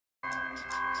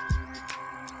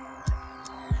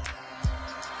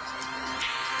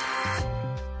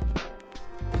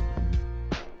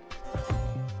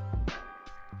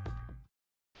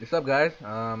What's up, guys?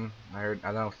 I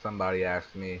know somebody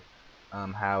asked me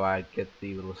how I get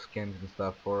the little skins and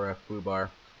stuff for Foobar.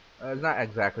 It's not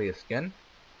exactly a skin.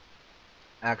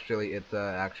 Actually, it's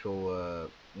a actual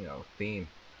theme.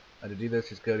 To do this,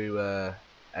 just go to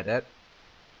Edit,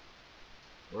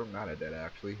 or not Edit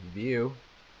actually, View,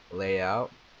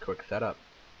 Layout, Quick Setup.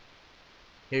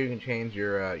 Here you can change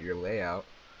your layout.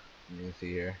 You can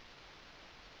see here.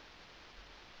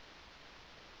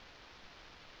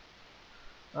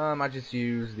 I just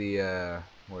use the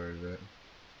where is it?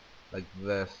 Like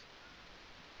this.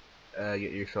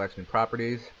 Your selection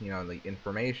properties, the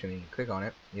information, you can click on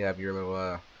it. You have your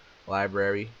little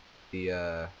library.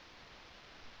 The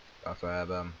also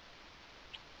have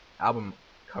album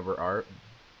cover art.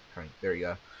 There you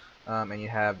go. And you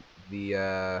have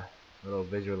the little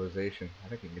visualization. I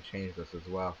think you can change this as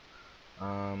well.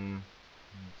 Let's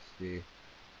see.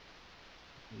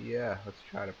 Yeah, let's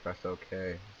try to press OK.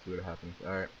 Let's see what happens.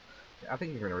 Alright. I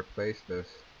think you're going to replace this.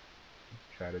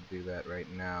 Let's try to do that right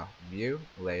now. View,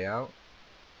 layout.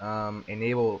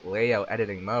 Enable layout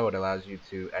editing mode allows you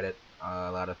to edit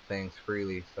a lot of things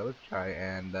freely. So let's try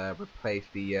and replace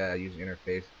the user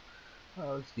interface.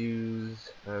 Let's use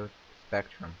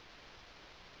Spectrum.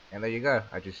 And there you go.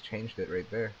 I just changed it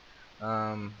right there.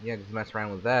 Yeah, just mess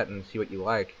around with that and see what you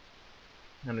like.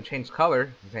 And to change color,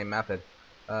 it's the same method.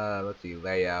 Let's see,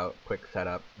 layout, quick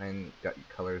setup, and got your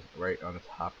colors right on the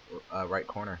top right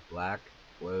corner. Black,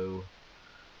 blue,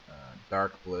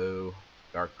 dark blue,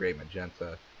 dark gray,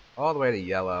 magenta, all the way to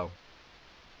yellow,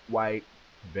 white,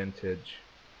 vintage.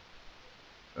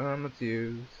 Let's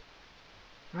see,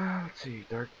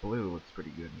 dark blue looks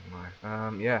pretty good in mine.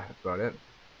 Yeah, that's about it.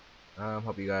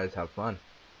 Hope you guys have fun.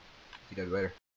 See you guys later.